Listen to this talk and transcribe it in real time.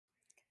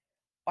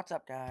What's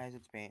up, guys?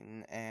 It's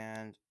Peyton,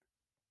 and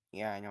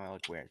yeah, I know I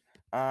look weird.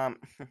 Um,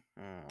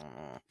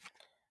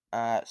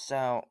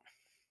 so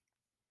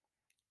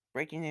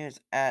breaking news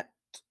at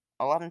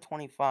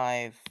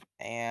 11:25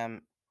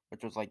 a.m.,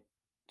 which was like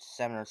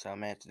 7 or so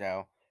minutes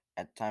ago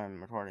at the time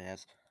I'm recording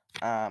this.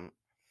 Um,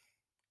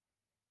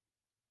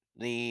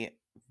 the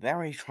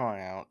very drawn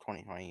out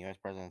 2020 U.S.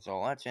 presidential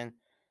election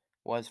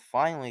was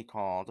finally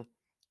called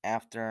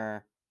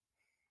after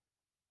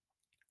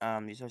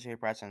the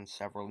Associated Press and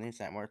several news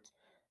networks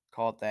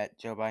called that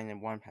Joe Biden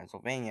had won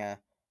Pennsylvania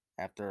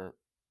after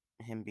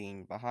him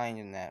being behind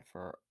in that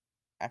for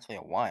actually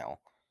a while.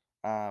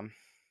 Um,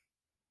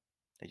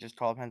 they just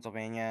called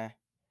Pennsylvania,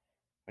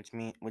 which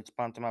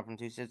bumped him up from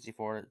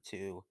 264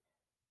 to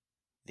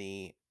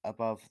the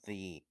above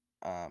the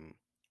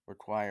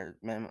required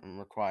minimum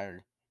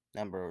required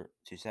number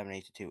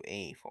 270 to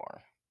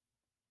 284.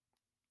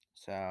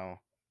 So,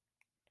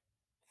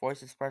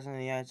 46th president of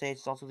the United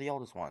States is also the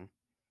oldest one.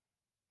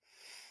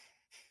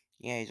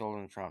 Yeah, he's older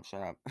than Trump.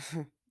 Shut up.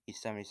 He's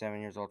 77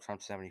 years old.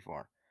 Trump's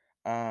 74.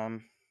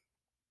 Um,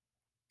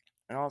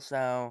 and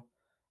also,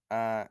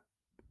 uh,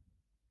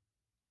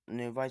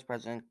 new Vice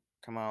President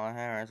Kamala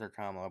Harris or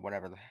Kamala,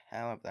 whatever the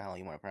hell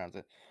you want to pronounce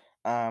it,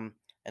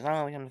 has not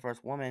only become the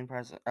first woman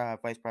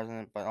vice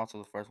president, but also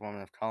the first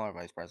woman of color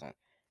vice president.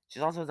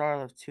 She's also the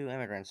daughter of two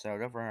immigrants, so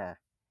good for her.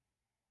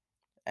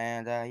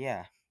 And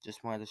yeah,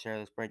 just wanted to share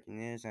this breaking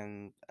news,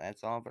 and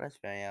that's all for this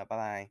video. Bye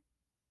bye.